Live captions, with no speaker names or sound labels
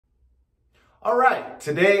All right,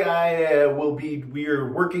 today we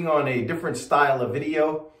are working on a different style of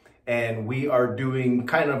video, and we are doing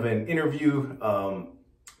kind of an interview.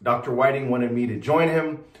 Dr. Whiting wanted me to join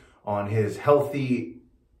him on his Healthy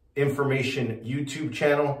Information YouTube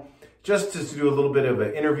channel, just to do a little bit of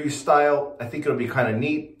an interview style. I think it'll be kind of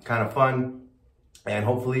neat, kind of fun, and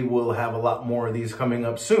hopefully we'll have a lot more of these coming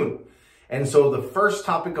up soon. And so the first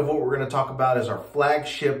topic of what we're going to talk about is our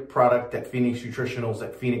flagship product at Phoenix Nutritionals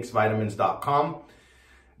at phoenixvitamins.com.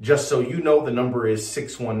 Just so you know, the number is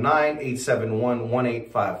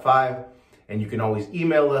 619-871-1855. And you can always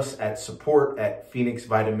email us at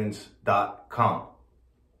support@phoenixvitamins.com.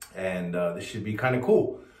 And this should be kind of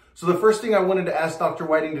cool. So the first thing I wanted to ask Dr.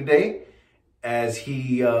 Whiting today, as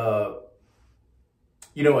he, has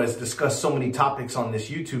discussed so many topics on this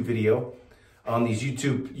YouTube video, on these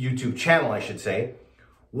YouTube channel, I should say.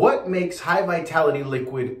 What makes High Vitality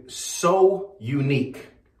Liquid so unique?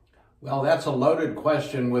 Well, that's a loaded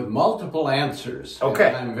question with multiple answers. Okay.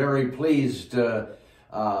 And I'm very pleased that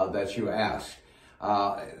you asked.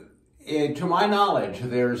 To my knowledge,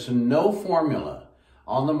 there's no formula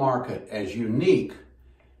on the market as unique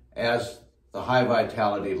as the High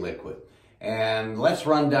Vitality Liquid. And let's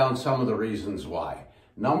run down some of the reasons why.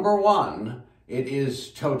 Number one, it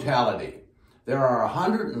is totality. There are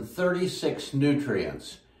 136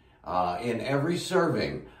 nutrients in every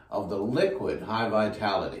serving of the liquid High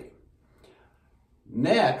Vitality.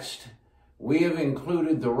 Next, we have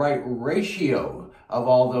included the right ratio of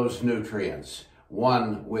all those nutrients,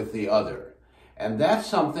 one with the other. And that's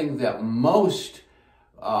something that most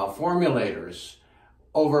formulators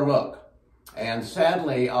overlook. And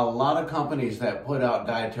sadly, a lot of companies that put out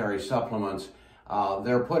dietary supplements,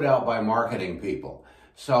 they're put out by marketing people.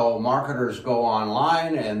 So marketers go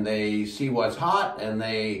online and they see what's hot and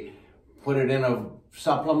they put it in a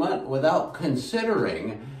supplement without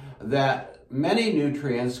considering that many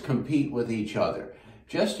nutrients compete with each other.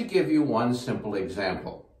 Just to give you one simple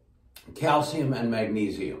example, calcium and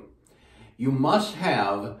magnesium. You must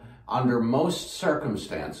have, under most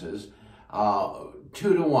circumstances, 2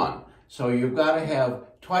 to 1. So you've got to have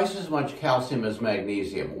twice as much calcium as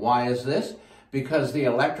magnesium. Why is this? Because the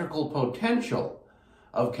electrical potential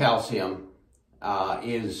of calcium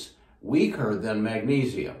is weaker than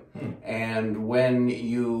magnesium. And when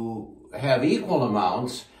you have equal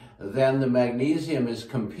amounts, then the magnesium is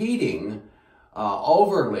competing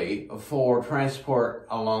overly for transport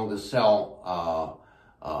along the cell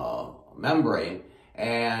membrane,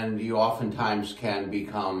 and you oftentimes can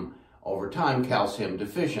become, over time, calcium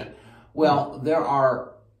deficient. Well, there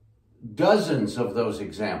are dozens of those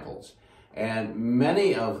examples, and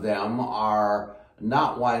many of them are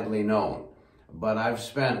not widely known, but I've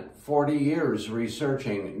spent 40 years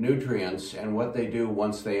researching nutrients and what they do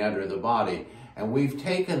once they enter the body, and we've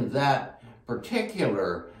taken that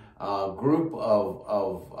particular group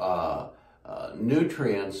of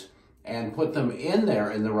nutrients and put them in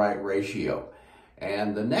there in the right ratio.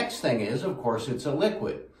 And the next thing is, of course, it's a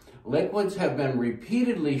liquid. Liquids have been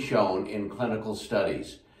repeatedly shown in clinical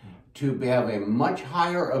studies to have a much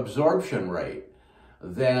higher absorption rate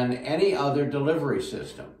than any other delivery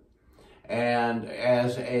system. And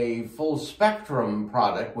as a full spectrum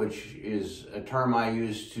product, which is a term I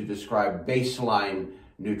use to describe baseline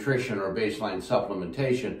nutrition or baseline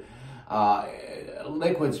supplementation,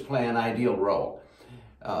 liquids play an ideal role.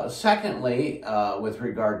 Secondly, with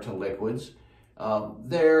regard to liquids,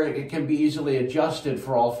 it can be easily adjusted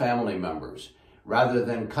for all family members. Rather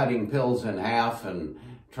than cutting pills in half and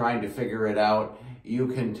trying to figure it out, you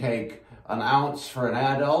can take an ounce for an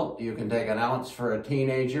adult, you can take an ounce for a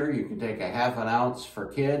teenager, you can take a half an ounce for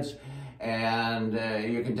kids, and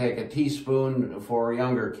you can take a teaspoon for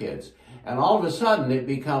younger kids. And all of a sudden it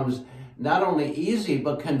becomes not only easy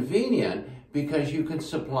but convenient, because you can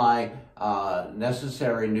supply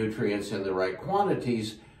necessary nutrients in the right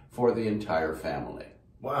quantities for the entire family.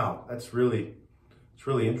 Wow, it's really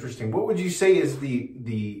interesting. What would you say is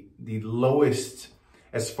the lowest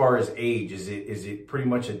as far as age? Is it pretty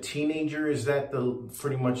much a teenager? Is that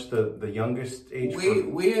pretty much the youngest age?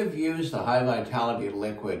 We have used the High Vitality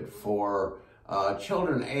Liquid for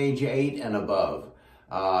children age 8 and above.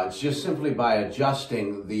 It's just simply by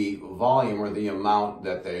adjusting the volume or the amount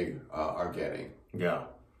that they are getting. Yeah.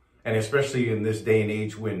 And especially in this day and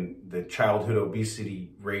age when the childhood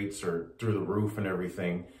obesity rates are through the roof and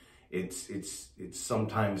everything, it's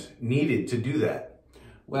sometimes needed to do that.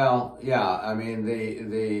 Well, yeah, I mean,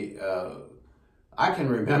 I can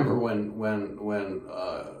remember when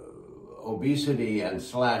obesity and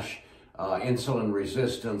insulin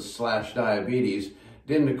resistance / diabetes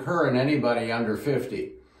didn't occur in anybody under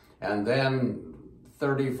 50. And then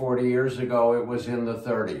 30, 40 years ago, it was in the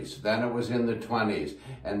 30s, then it was in the 20s,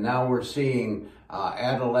 and now we're seeing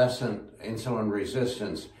adolescent insulin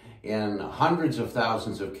resistance in hundreds of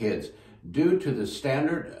thousands of kids due to the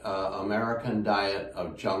standard American diet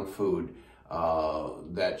of junk food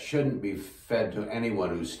that shouldn't be fed to anyone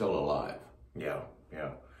who's still alive. Yeah, yeah.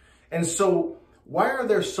 And so why are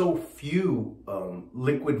there so few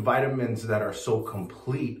liquid vitamins that are so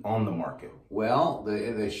complete on the market? Well,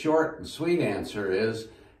 the short and sweet answer is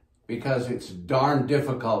because it's darn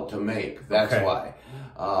difficult to make. That's why.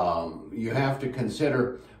 You have to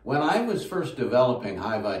consider, when I was first developing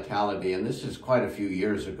high vitality, and this is quite a few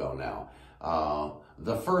years ago now,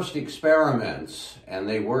 the first experiments, and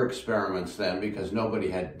they were experiments then because nobody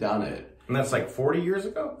had done it. And that's like 40 years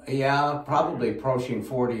ago? Yeah, probably approaching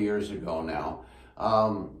 40 years ago now.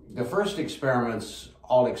 The first experiments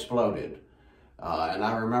all exploded. And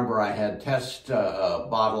I remember I had test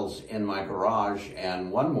bottles in my garage,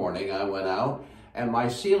 and one morning I went out and my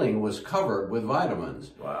ceiling was covered with vitamins.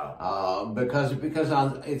 Wow. Because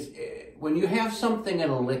when you have something in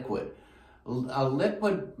a liquid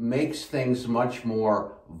makes things much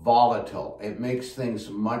more volatile. It makes things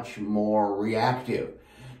much more reactive.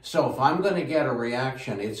 So if I'm going to get a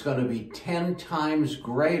reaction, it's going to be 10 times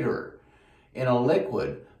greater in a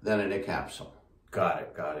liquid than in a capsule. Got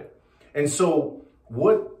it. And so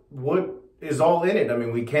what is all in it? I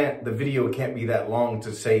mean, the video can't be that long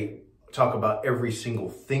to talk about every single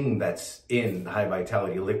thing that's in high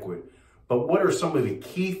vitality liquid. But what are some of the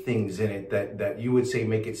key things in it that you would say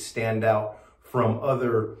make it stand out from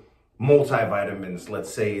other multivitamins,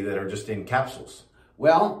 let's say, that are just in capsules?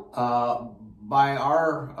 Well, by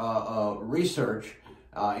our research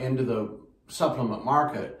into the supplement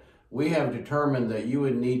market, we have determined that you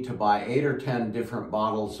would need to buy 8 or 10 different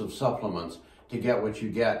bottles of supplements to get what you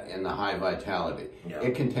get in the high vitality. Yeah.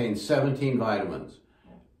 It contains 17 vitamins,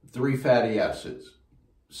 3 fatty acids,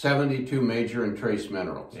 72 major and trace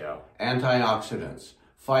minerals, antioxidants,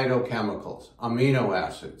 phytochemicals, amino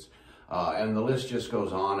acids, and the list just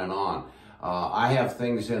goes on and on. I have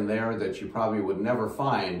things in there that you probably would never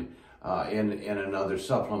find in another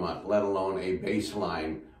supplement, let alone a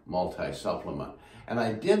baseline multi-supplement. And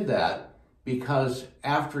I did that because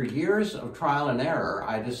after years of trial and error,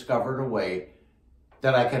 I discovered a way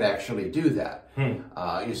that I could actually do that.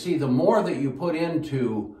 You see, the more that you put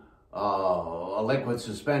into a liquid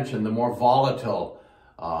suspension, the more volatile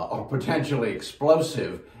or potentially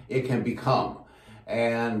explosive it can become.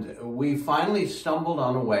 And we finally stumbled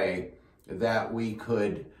on a way that we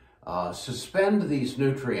could suspend these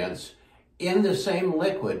nutrients in the same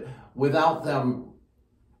liquid without them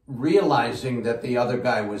realizing that the other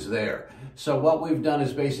guy was there. So what we've done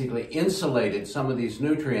is basically insulated some of these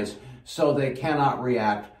nutrients so they cannot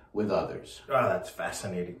react with others. Oh, that's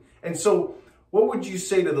fascinating. And so what would you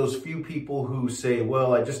say to those few people who say,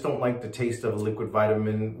 well, I just don't like the taste of a liquid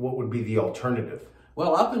vitamin? What would be the alternative?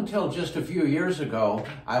 Well, up until just a few years ago,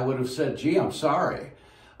 I would have said, gee, I'm sorry.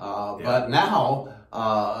 But now,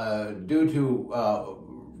 due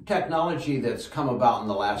to technology that's come about in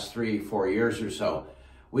the last 3-4 years or so,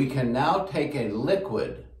 we can now take a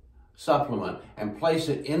liquid supplement and place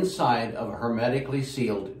it inside of a hermetically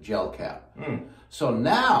sealed gel cap. So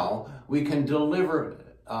now we can deliver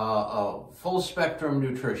a full spectrum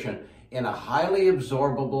nutrition in a highly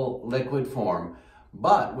absorbable liquid form,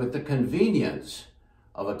 but with the convenience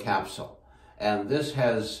of a capsule. And this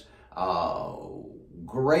has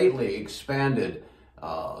greatly expanded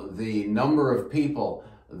the number of people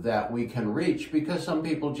that we can reach, because some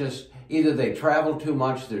people just, either they travel too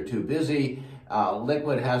much, they're too busy,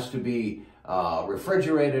 liquid has to be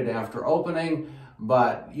refrigerated after opening,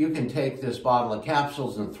 but you can take this bottle of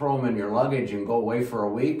capsules and throw them in your luggage and go away for a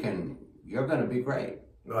week and you're going to be great.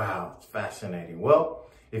 Wow, it's fascinating. Well,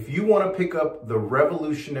 if you want to pick up the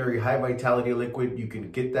revolutionary high vitality liquid, you can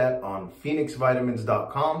get that on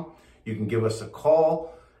phoenixvitamins.com. You can give us a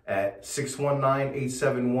call at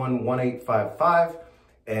 619-871-1855.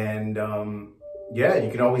 And you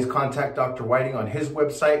can always contact Dr. Whiting on his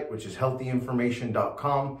website, which is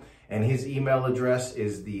healthyinformation.com. And his email address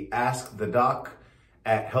is the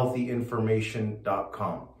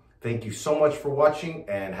askthedoc@healthyinformation.com. Thank you so much for watching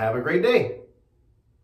and have a great day.